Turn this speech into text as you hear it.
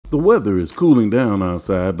The weather is cooling down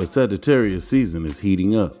outside, but Sagittarius season is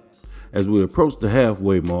heating up. As we approach the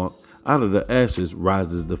halfway mark, out of the ashes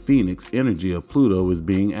rises the phoenix energy of Pluto is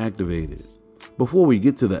being activated. Before we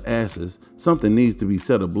get to the ashes, something needs to be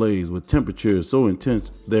set ablaze with temperatures so intense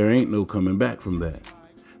there ain't no coming back from that.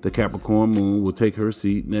 The Capricorn moon will take her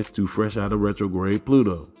seat next to fresh out of retrograde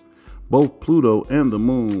Pluto. Both Pluto and the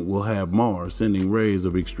moon will have Mars sending rays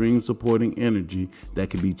of extreme supporting energy that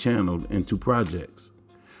can be channeled into projects.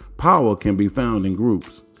 Power can be found in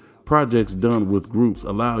groups. Projects done with groups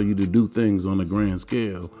allow you to do things on a grand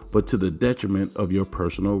scale, but to the detriment of your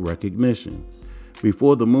personal recognition.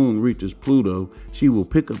 Before the moon reaches Pluto, she will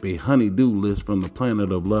pick up a honey-do list from the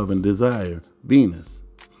planet of love and desire, Venus.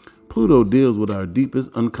 Pluto deals with our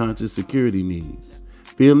deepest unconscious security needs.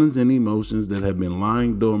 Feelings and emotions that have been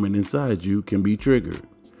lying dormant inside you can be triggered.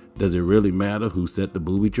 Does it really matter who set the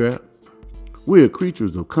booby trap? We are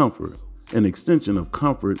creatures of comfort. An extension of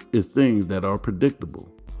comfort is things that are predictable.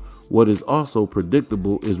 What is also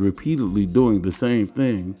predictable is repeatedly doing the same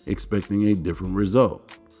thing, expecting a different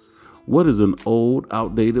result. What is an old,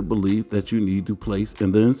 outdated belief that you need to place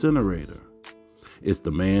in the incinerator? It's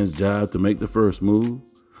the man's job to make the first move.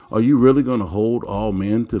 Are you really going to hold all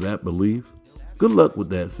men to that belief? Good luck with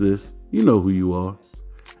that, sis. You know who you are.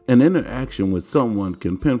 An interaction with someone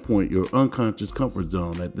can pinpoint your unconscious comfort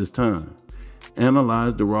zone at this time.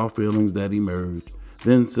 Analyze the raw feelings that emerge,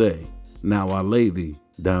 then say, "Now I lay thee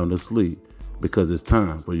down to sleep," because it's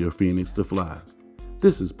time for your phoenix to fly.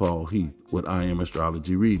 This is Paul Heath with I Am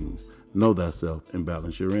Astrology Readings. Know thyself and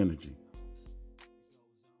balance your energy.